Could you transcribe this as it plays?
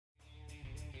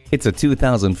It's a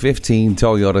 2015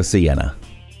 Toyota Sienna.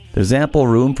 There's ample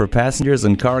room for passengers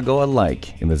and cargo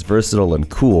alike in this versatile and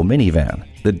cool minivan.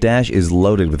 The dash is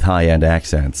loaded with high-end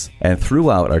accents, and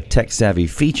throughout are tech-savvy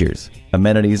features.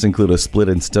 Amenities include a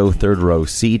split-and-stow third-row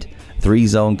seat,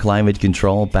 3-zone climate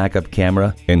control, backup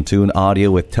camera, in-tune audio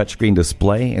with touchscreen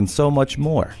display, and so much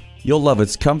more. You'll love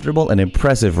its comfortable and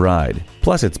impressive ride,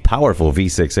 plus its powerful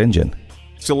V6 engine.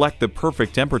 Select the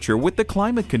perfect temperature with the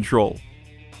climate control.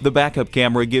 The backup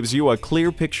camera gives you a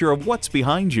clear picture of what's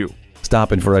behind you.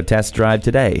 Stop in for a test drive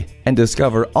today and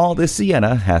discover all this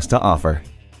Sienna has to offer.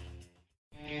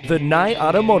 The Nye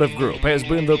Automotive Group has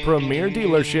been the premier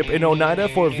dealership in Oneida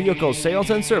for vehicle sales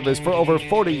and service for over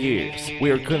 40 years. We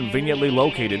are conveniently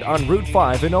located on Route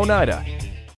 5 in Oneida.